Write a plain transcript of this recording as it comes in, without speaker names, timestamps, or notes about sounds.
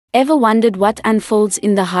Ever wondered what unfolds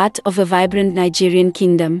in the heart of a vibrant Nigerian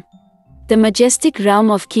kingdom? The majestic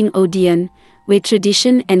realm of King Odion, where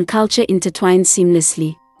tradition and culture intertwine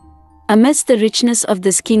seamlessly. Amidst the richness of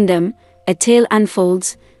this kingdom, a tale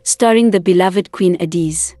unfolds, starring the beloved Queen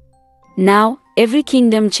Adise. Now, every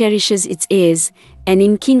kingdom cherishes its heirs, and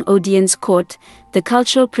in King Odion's court, the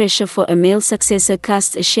cultural pressure for a male successor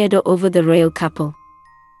casts a shadow over the royal couple.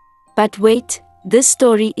 But wait, this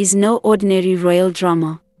story is no ordinary royal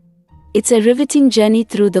drama. It's a riveting journey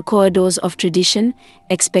through the corridors of tradition,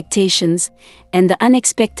 expectations, and the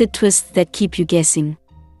unexpected twists that keep you guessing.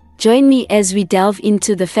 Join me as we delve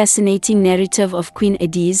into the fascinating narrative of Queen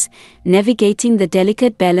Adise, navigating the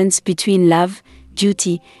delicate balance between love,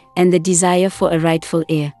 duty, and the desire for a rightful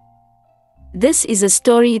heir. This is a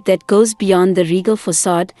story that goes beyond the regal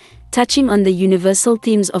facade, touching on the universal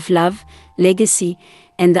themes of love, legacy,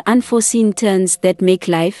 and the unforeseen turns that make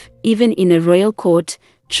life, even in a royal court,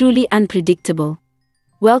 truly unpredictable.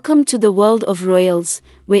 Welcome to the world of royals,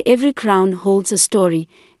 where every crown holds a story,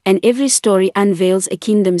 and every story unveils a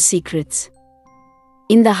kingdom's secrets.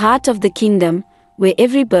 In the heart of the kingdom, where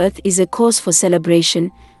every birth is a cause for celebration,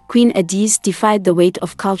 Queen Adise defied the weight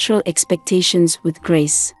of cultural expectations with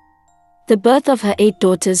grace. The birth of her 8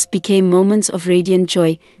 daughters became moments of radiant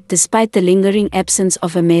joy, despite the lingering absence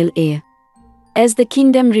of a male heir. As the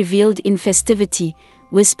kingdom revealed in festivity,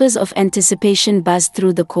 whispers of anticipation buzzed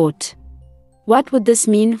through the court. What would this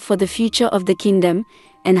mean for the future of the kingdom,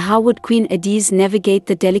 and how would Queen Adise navigate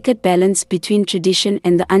the delicate balance between tradition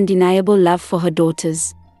and the undeniable love for her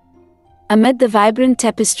daughters? Amid the vibrant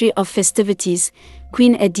tapestry of festivities,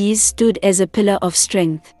 Queen Adise stood as a pillar of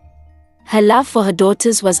strength. Her love for her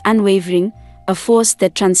daughters was unwavering, a force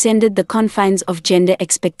that transcended the confines of gender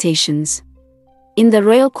expectations. In the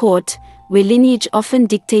royal court, where lineage often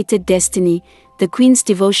dictated destiny, the queen's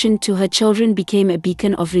devotion to her children became a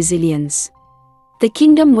beacon of resilience. The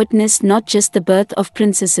kingdom witnessed not just the birth of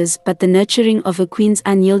princesses but the nurturing of a queen's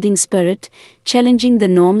unyielding spirit, challenging the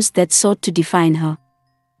norms that sought to define her.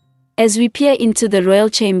 As we peer into the royal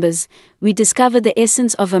chambers, we discover the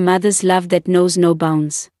essence of a mother's love that knows no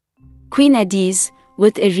bounds. Queen Adise,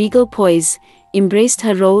 with a regal poise, embraced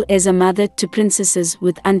her role as a mother to princesses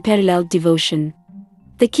with unparalleled devotion.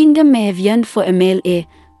 The kingdom may have yearned for a male heir,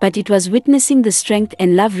 but it was witnessing the strength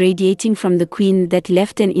and love radiating from the queen that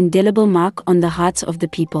left an indelible mark on the hearts of the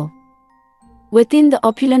people. Within the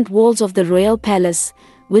opulent walls of the royal palace,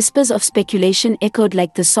 whispers of speculation echoed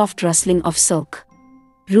like the soft rustling of silk.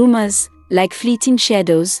 Rumors, like fleeting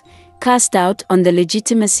shadows, cast doubt on the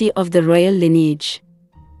legitimacy of the royal lineage.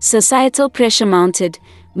 Societal pressure mounted,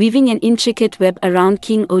 weaving an intricate web around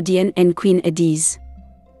King Odion and Queen Adise.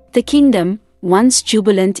 The kingdom, once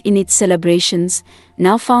jubilant in its celebrations,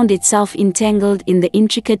 now found itself entangled in the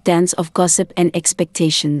intricate dance of gossip and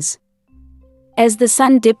expectations. As the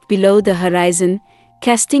sun dipped below the horizon,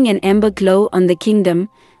 casting an amber glow on the kingdom,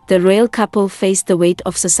 the royal couple faced the weight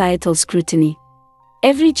of societal scrutiny.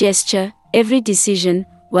 Every gesture, every decision,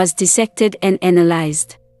 was dissected and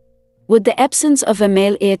analyzed. Would the absence of a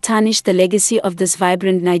male heir tarnish the legacy of this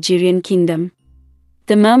vibrant Nigerian kingdom?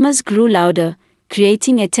 The murmurs grew louder,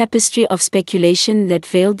 creating a tapestry of speculation that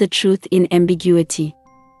veiled the truth in ambiguity.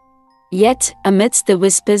 Yet, amidst the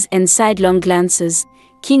whispers and sidelong glances,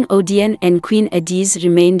 King Odion and Queen Adise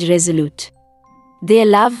remained resolute. Their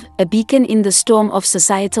love, a beacon in the storm of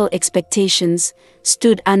societal expectations,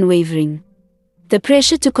 stood unwavering. The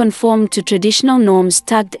pressure to conform to traditional norms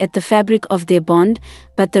tugged at the fabric of their bond,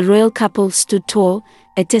 but the royal couple stood tall,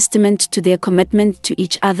 a testament to their commitment to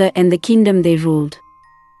each other and the kingdom they ruled.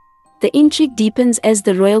 The intrigue deepens as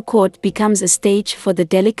the royal court becomes a stage for the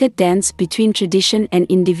delicate dance between tradition and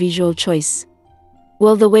individual choice.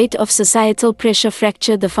 Will the weight of societal pressure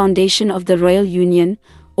fracture the foundation of the royal union,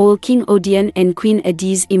 or will King Odion and Queen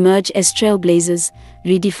Adise emerge as trailblazers,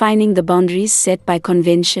 redefining the boundaries set by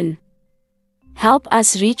convention? Help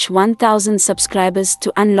us reach 1,000 subscribers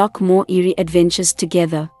to unlock more eerie adventures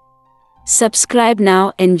together. Subscribe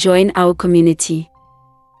now and join our community.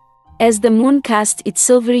 As the moon cast its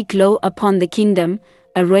silvery glow upon the kingdom,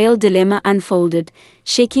 a royal dilemma unfolded,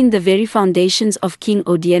 shaking the very foundations of King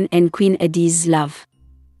Odion and Queen Adise's love.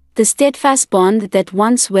 The steadfast bond that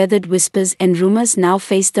once weathered whispers and rumors now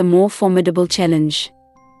faced a more formidable challenge.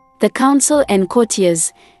 The council and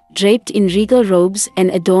courtiers, draped in regal robes and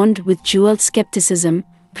adorned with jeweled skepticism,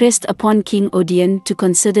 pressed upon King Odion to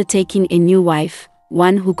consider taking a new wife,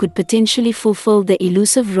 one who could potentially fulfill the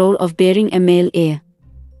elusive role of bearing a male heir.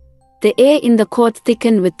 The air in the court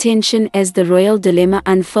thickened with tension as the royal dilemma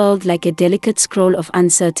unfurled like a delicate scroll of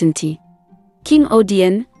uncertainty. King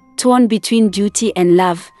Odion, torn between duty and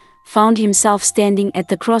love, found himself standing at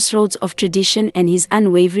the crossroads of tradition and his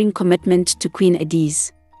unwavering commitment to Queen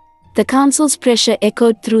Adise. The council's pressure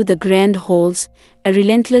echoed through the grand halls, a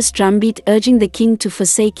relentless drumbeat urging the king to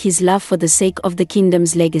forsake his love for the sake of the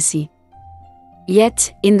kingdom's legacy.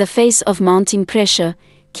 Yet, in the face of mounting pressure,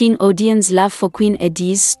 King Odien's love for Queen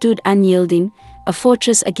Adise stood unyielding, a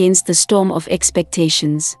fortress against the storm of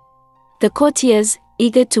expectations. The courtiers,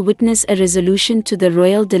 eager to witness a resolution to the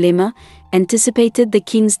royal dilemma, anticipated the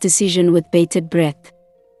king's decision with bated breath.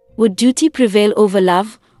 Would duty prevail over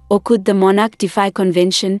love, or could the monarch defy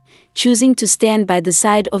convention, choosing to stand by the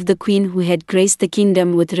side of the queen who had graced the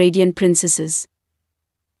kingdom with radiant princesses?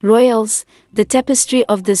 Royals, the tapestry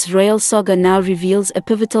of this royal saga now reveals a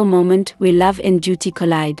pivotal moment where love and duty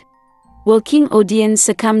collide. Will King Odien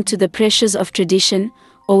succumb to the pressures of tradition,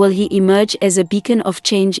 or will he emerge as a beacon of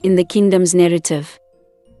change in the kingdom's narrative?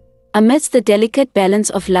 Amidst the delicate balance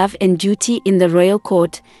of love and duty in the royal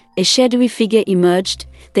court, a shadowy figure emerged,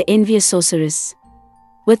 the envious sorceress.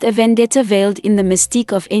 With a vendetta veiled in the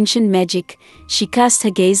mystique of ancient magic, she cast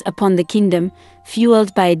her gaze upon the kingdom,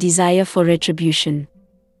 fueled by a desire for retribution.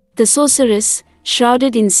 The sorceress,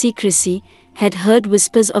 shrouded in secrecy, had heard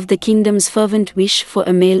whispers of the kingdom's fervent wish for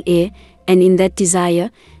a male heir, and in that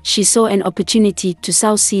desire, she saw an opportunity to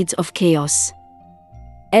sow seeds of chaos.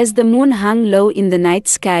 As the moon hung low in the night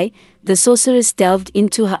sky, the sorceress delved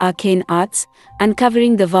into her arcane arts,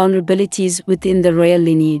 uncovering the vulnerabilities within the royal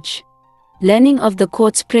lineage. Learning of the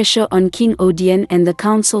court's pressure on King Odien and the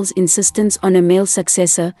council's insistence on a male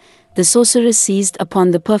successor, the sorceress seized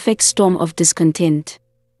upon the perfect storm of discontent.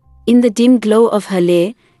 In the dim glow of her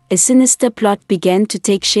lair, a sinister plot began to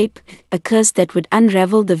take shape, a curse that would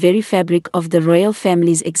unravel the very fabric of the royal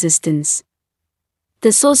family's existence.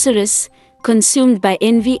 The sorceress, consumed by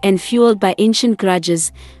envy and fueled by ancient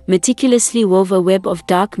grudges, meticulously wove a web of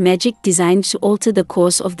dark magic designed to alter the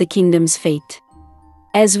course of the kingdom's fate.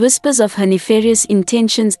 As whispers of her nefarious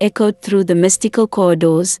intentions echoed through the mystical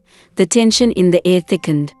corridors, the tension in the air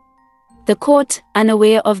thickened. The court,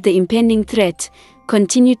 unaware of the impending threat,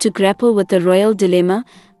 continued to grapple with the royal dilemma,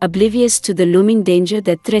 oblivious to the looming danger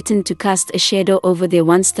that threatened to cast a shadow over their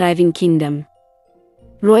once thriving kingdom.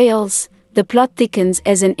 Royals, the plot thickens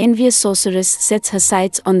as an envious sorceress sets her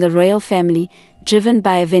sights on the royal family, driven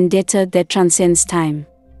by a vendetta that transcends time.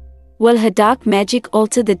 Will her dark magic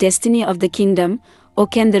alter the destiny of the kingdom, or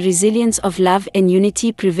can the resilience of love and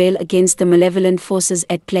unity prevail against the malevolent forces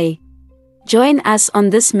at play? Join us on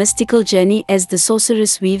this mystical journey as the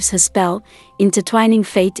sorceress weaves her spell, intertwining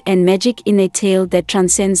fate and magic in a tale that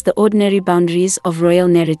transcends the ordinary boundaries of royal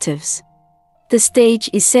narratives. The stage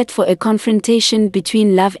is set for a confrontation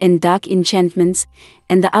between love and dark enchantments,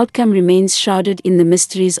 and the outcome remains shrouded in the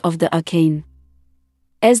mysteries of the arcane.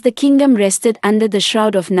 As the kingdom rested under the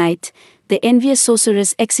shroud of night, the envious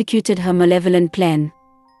sorceress executed her malevolent plan.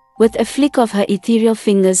 With a flick of her ethereal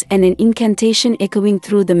fingers and an incantation echoing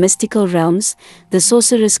through the mystical realms, the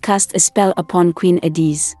sorceress cast a spell upon Queen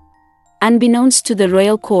Adise. Unbeknownst to the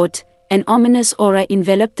royal court, an ominous aura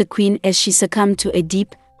enveloped the queen as she succumbed to a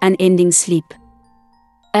deep, unending sleep.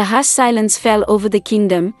 A harsh silence fell over the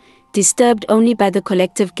kingdom, disturbed only by the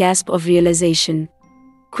collective gasp of realization.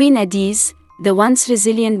 Queen Adise, the once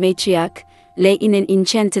resilient matriarch, lay in an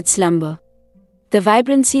enchanted slumber. The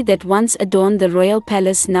vibrancy that once adorned the royal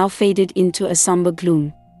palace now faded into a somber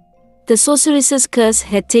gloom. The sorceress's curse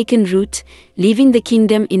had taken root, leaving the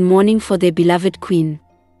kingdom in mourning for their beloved queen.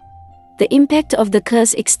 The impact of the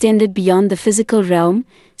curse extended beyond the physical realm,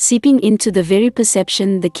 seeping into the very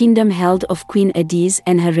perception the kingdom held of Queen Adise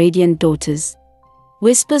and her radiant daughters.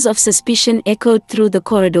 Whispers of suspicion echoed through the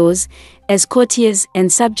corridors, as courtiers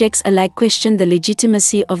and subjects alike questioned the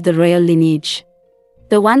legitimacy of the royal lineage.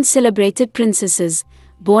 The once celebrated princesses,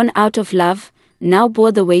 born out of love, now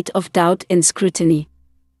bore the weight of doubt and scrutiny.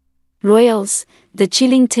 Royals, the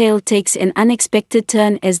chilling tale takes an unexpected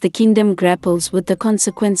turn as the kingdom grapples with the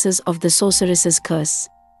consequences of the sorceress's curse.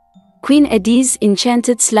 Queen Adise's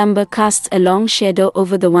enchanted slumber casts a long shadow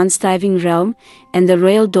over the once thriving realm, and the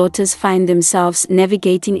royal daughters find themselves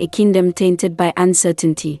navigating a kingdom tainted by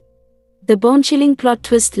uncertainty. The bone-chilling plot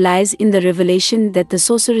twist lies in the revelation that the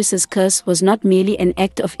sorceress's curse was not merely an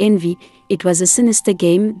act of envy, it was a sinister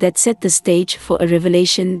game that set the stage for a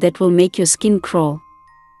revelation that will make your skin crawl.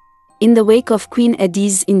 In the wake of Queen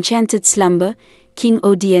Adise's enchanted slumber, King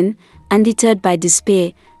Odien, undeterred by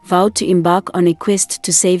despair, vowed to embark on a quest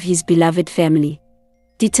to save his beloved family.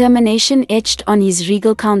 Determination etched on his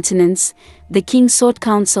regal countenance, the king sought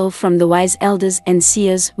counsel from the wise elders and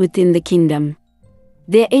seers within the kingdom.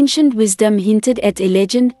 Their ancient wisdom hinted at a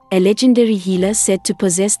legendary healer said to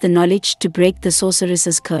possess the knowledge to break the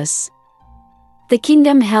sorceress's curse. The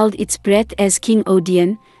kingdom held its breath as King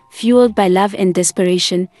Odeon, fueled by love and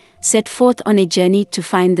desperation, set forth on a journey to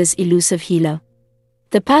find this elusive healer.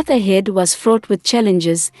 The path ahead was fraught with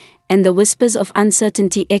challenges, and the whispers of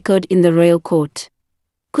uncertainty echoed in the royal court.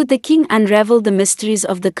 Could the king unravel the mysteries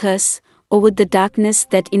of the curse, or would the darkness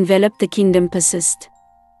that enveloped the kingdom persist?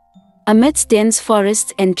 Amidst dense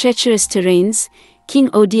forests and treacherous terrains, King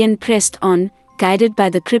Odeon pressed on, guided by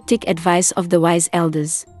the cryptic advice of the wise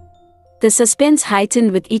elders. The suspense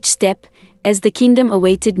heightened with each step, as the kingdom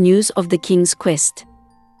awaited news of the king's quest.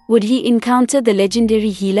 Would he encounter the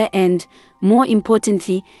legendary healer and, more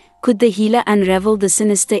importantly, could the healer unravel the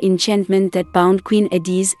sinister enchantment that bound Queen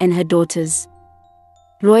Adise and her daughters?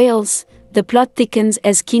 Royals, the plot thickens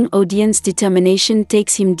as King Odeon's determination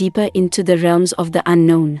takes him deeper into the realms of the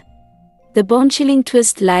unknown. The bone-chilling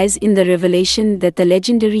twist lies in the revelation that the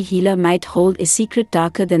legendary healer might hold a secret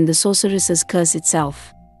darker than the sorceress's curse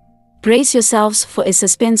itself. Brace yourselves for a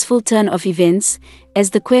suspenseful turn of events, as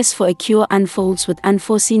the quest for a cure unfolds with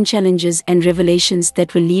unforeseen challenges and revelations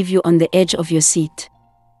that will leave you on the edge of your seat.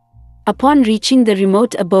 Upon reaching the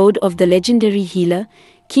remote abode of the legendary healer,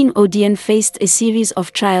 King Odeon faced a series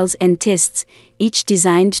of trials and tests, each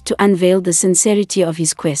designed to unveil the sincerity of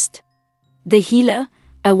his quest. The healer,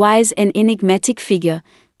 a wise and enigmatic figure,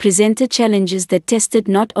 presented challenges that tested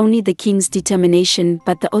not only the king's determination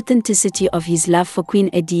but the authenticity of his love for Queen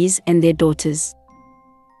Adise and their daughters.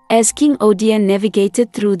 As King Odeon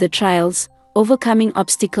navigated through the trials, overcoming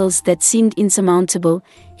obstacles that seemed insurmountable,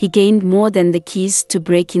 he gained more than the keys to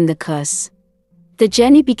breaking the curse. The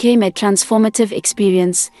journey became a transformative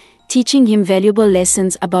experience, teaching him valuable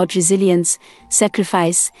lessons about resilience,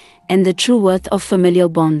 sacrifice, and the true worth of familial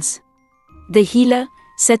bonds. The healer,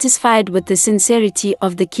 satisfied with the sincerity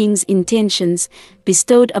of the king's intentions,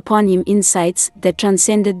 bestowed upon him insights that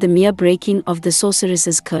transcended the mere breaking of the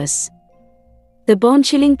sorceress's curse. The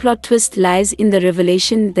bone-chilling plot twist lies in the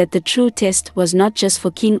revelation that the true test was not just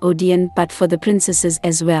for King Odeon but for the princesses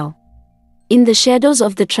as well. In the shadows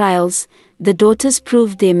of the trials, the daughters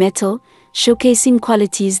proved their mettle, showcasing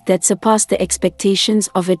qualities that surpassed the expectations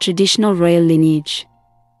of a traditional royal lineage.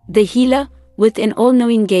 The healer, with an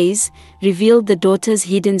all-knowing gaze, revealed the daughters'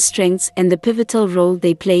 hidden strengths and the pivotal role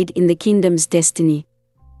they played in the kingdom's destiny.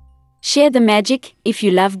 Share the magic if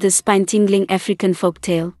you love this spine-tingling African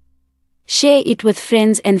folktale. Share it with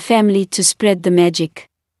friends and family to spread the magic.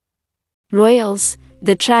 Royals,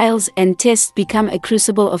 the trials and tests become a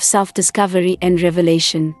crucible of self-discovery and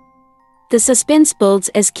revelation. The suspense builds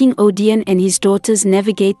as King Odeon and his daughters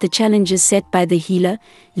navigate the challenges set by the healer,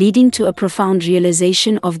 leading to a profound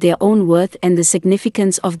realization of their own worth and the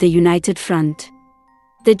significance of the united front.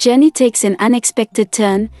 The journey takes an unexpected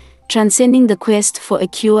turn, transcending the quest for a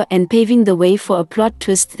cure and paving the way for a plot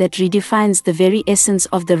twist that redefines the very essence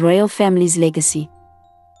of the royal family's legacy.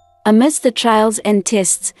 Amidst the trials and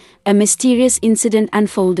tests, a mysterious incident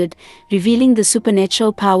unfolded, revealing the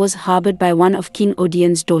supernatural powers harbored by one of King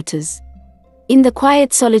Odeon's daughters. In the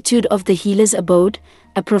quiet solitude of the healer's abode,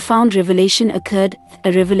 a profound revelation occurred,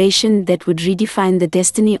 a revelation that would redefine the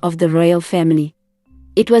destiny of the royal family.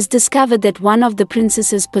 It was discovered that one of the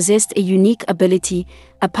princesses possessed a unique ability,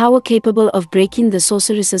 a power capable of breaking the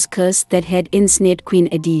sorceress's curse that had ensnared Queen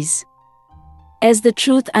Adise. As the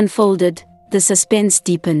truth unfolded, the suspense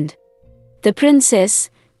deepened. The princess,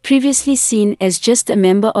 previously seen as just a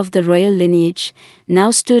member of the royal lineage,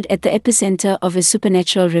 now stood at the epicenter of a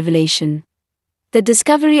supernatural revelation. The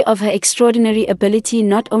discovery of her extraordinary ability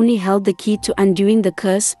not only held the key to undoing the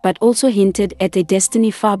curse but also hinted at a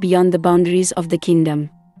destiny far beyond the boundaries of the kingdom.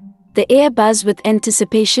 The air buzzed with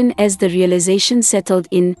anticipation as the realization settled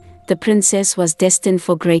in: the princess was destined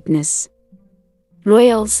for greatness.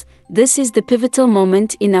 Royals, this is the pivotal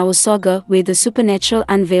moment in our saga where the supernatural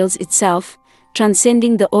unveils itself,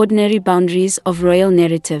 transcending the ordinary boundaries of royal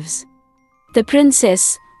narratives. The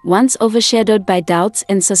princess, once overshadowed by doubts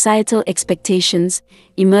and societal expectations,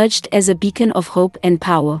 emerged as a beacon of hope and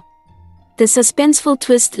power. The suspenseful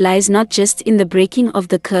twist lies not just in the breaking of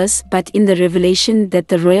the curse but in the revelation that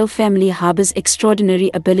the royal family harbors extraordinary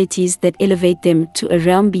abilities that elevate them to a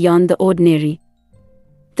realm beyond the ordinary.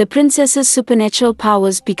 The princess's supernatural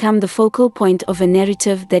powers become the focal point of a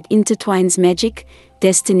narrative that intertwines magic,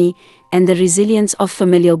 destiny, and the resilience of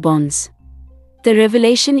familial bonds. The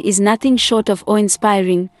revelation is nothing short of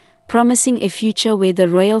awe-inspiring, promising a future where the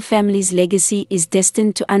royal family's legacy is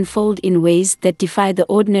destined to unfold in ways that defy the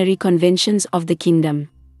ordinary conventions of the kingdom.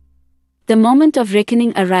 The moment of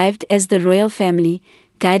reckoning arrived as the royal family,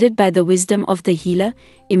 guided by the wisdom of the healer,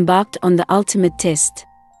 embarked on the ultimate test.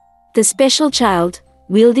 The special child,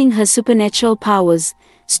 wielding her supernatural powers,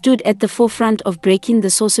 stood at the forefront of breaking the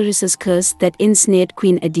sorceress's curse that ensnared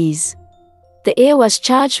Queen Adise. The air was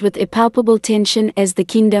charged with a palpable tension as the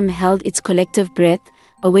kingdom held its collective breath,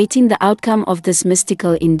 awaiting the outcome of this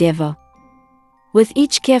mystical endeavor. With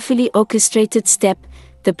each carefully orchestrated step,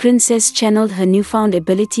 the princess channeled her newfound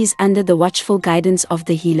abilities under the watchful guidance of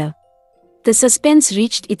the healer. The suspense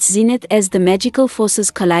reached its zenith as the magical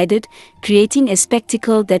forces collided, creating a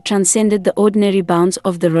spectacle that transcended the ordinary bounds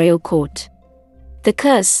of the royal court. The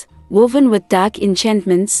curse, woven with dark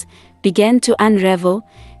enchantments, began to unravel,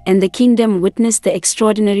 and the kingdom witnessed the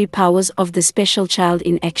extraordinary powers of the special child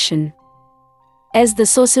in action. As the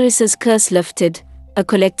sorceress's curse lifted, a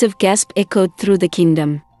collective gasp echoed through the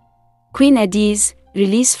kingdom. Queen Adise,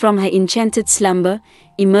 released from her enchanted slumber,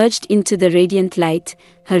 emerged into the radiant light,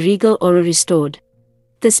 her regal aura restored.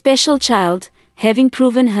 The special child, having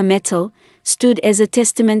proven her mettle, stood as a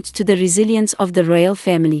testament to the resilience of the royal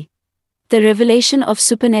family. The revelation of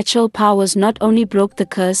supernatural powers not only broke the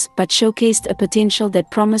curse but showcased a potential that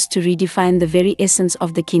promised to redefine the very essence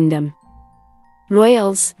of the kingdom.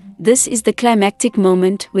 Royals, this is the climactic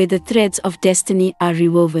moment where the threads of destiny are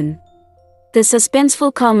rewoven. The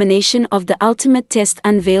suspenseful culmination of the ultimate test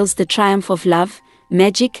unveils the triumph of love,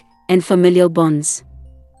 magic, and familial bonds.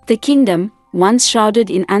 The kingdom, once shrouded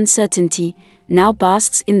in uncertainty, now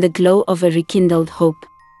basks in the glow of a rekindled hope.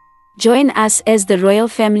 Join us as the royal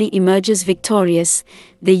family emerges victorious,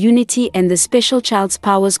 the unity and the special child's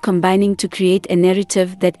powers combining to create a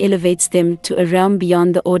narrative that elevates them to a realm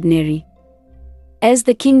beyond the ordinary. As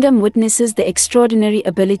the kingdom witnesses the extraordinary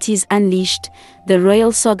abilities unleashed, the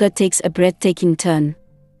royal saga takes a breathtaking turn.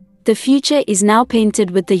 The future is now painted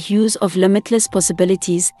with the hues of limitless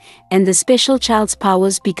possibilities, and the special child's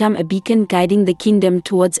powers become a beacon guiding the kingdom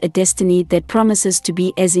towards a destiny that promises to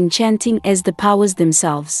be as enchanting as the powers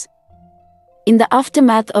themselves. In the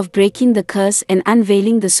aftermath of breaking the curse and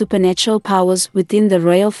unveiling the supernatural powers within the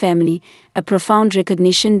royal family, a profound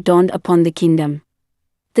recognition dawned upon the kingdom.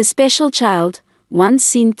 The special child, once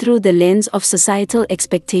seen through the lens of societal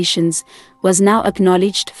expectations, was now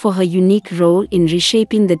acknowledged for her unique role in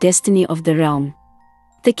reshaping the destiny of the realm.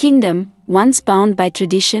 The kingdom, once bound by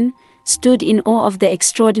tradition, stood in awe of the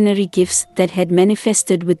extraordinary gifts that had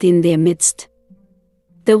manifested within their midst.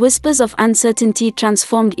 The whispers of uncertainty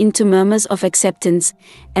transformed into murmurs of acceptance,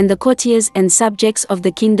 and the courtiers and subjects of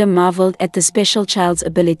the kingdom marveled at the special child's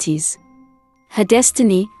abilities. Her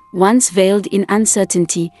destiny, once veiled in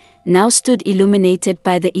uncertainty, now stood illuminated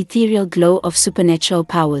by the ethereal glow of supernatural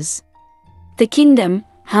powers. The kingdom,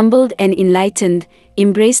 humbled and enlightened,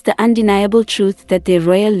 embraced the undeniable truth that their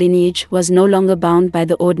royal lineage was no longer bound by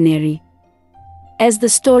the ordinary. As the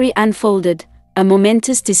story unfolded, a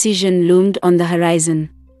momentous decision loomed on the horizon.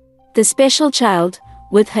 The special child,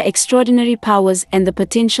 with her extraordinary powers and the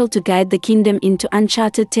potential to guide the kingdom into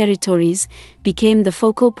uncharted territories, became the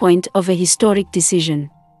focal point of a historic decision.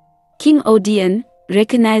 King Odeon,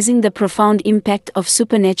 recognizing the profound impact of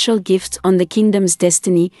supernatural gifts on the kingdom's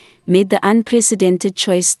destiny, made the unprecedented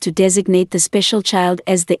choice to designate the special child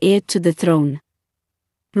as the heir to the throne.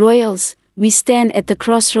 Royals, we stand at the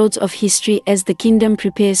crossroads of history as the kingdom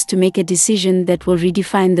prepares to make a decision that will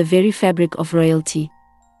redefine the very fabric of royalty.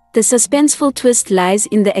 The suspenseful twist lies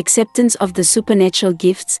in the acceptance of the supernatural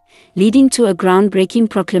gifts, leading to a groundbreaking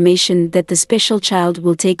proclamation that the special child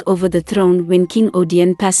will take over the throne when King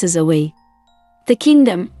Odeon passes away. The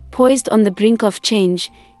kingdom, poised on the brink of change,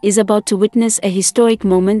 is about to witness a historic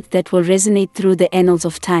moment that will resonate through the annals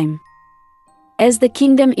of time. As the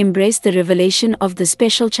kingdom embraced the revelation of the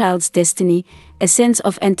special child's destiny, a sense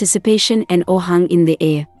of anticipation and awe hung in the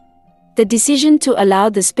air. The decision to allow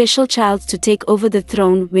the special child to take over the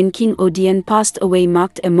throne when King Odeon passed away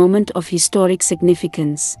marked a moment of historic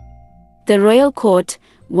significance. The royal court,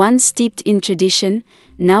 once steeped in tradition,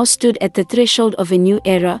 now stood at the threshold of a new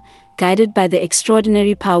era, guided by the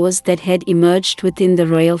extraordinary powers that had emerged within the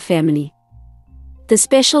royal family. The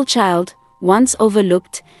special child, once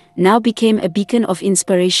overlooked, now became a beacon of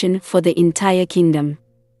inspiration for the entire kingdom.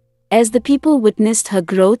 As the people witnessed her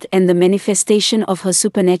growth and the manifestation of her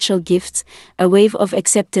supernatural gifts, a wave of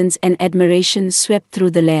acceptance and admiration swept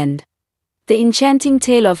through the land. The enchanting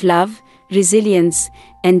tale of love, resilience,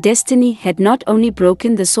 and destiny had not only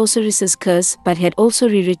broken the sorceress's curse but had also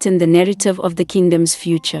rewritten the narrative of the kingdom's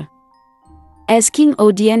future. As King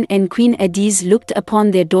Odeon and Queen Adise looked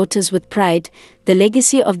upon their daughters with pride, the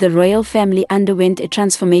legacy of the royal family underwent a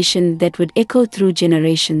transformation that would echo through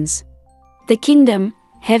generations. The kingdom,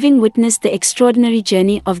 having witnessed the extraordinary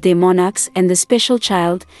journey of their monarchs and the special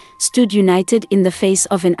child, stood united in the face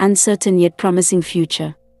of an uncertain yet promising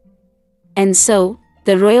future. And so,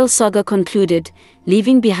 The royal saga concluded,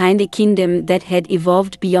 leaving behind a kingdom that had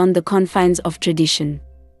evolved beyond the confines of tradition.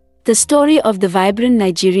 The story of the vibrant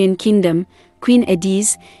Nigerian kingdom, Queen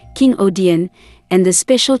Ediz, King Odion, and the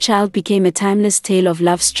special child became a timeless tale of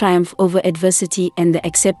love's triumph over adversity and the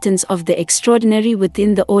acceptance of the extraordinary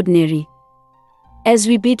within the ordinary. As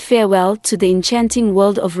we bid farewell to the enchanting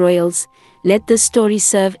world of royals, let this story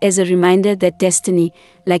serve as a reminder that destiny,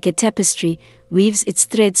 like a tapestry, weaves its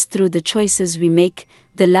threads through the choices we make,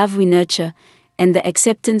 the love we nurture, and the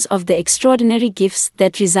acceptance of the extraordinary gifts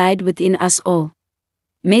that reside within us all.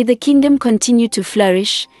 May the kingdom continue to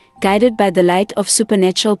flourish, guided by the light of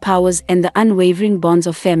supernatural powers and the unwavering bonds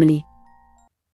of family.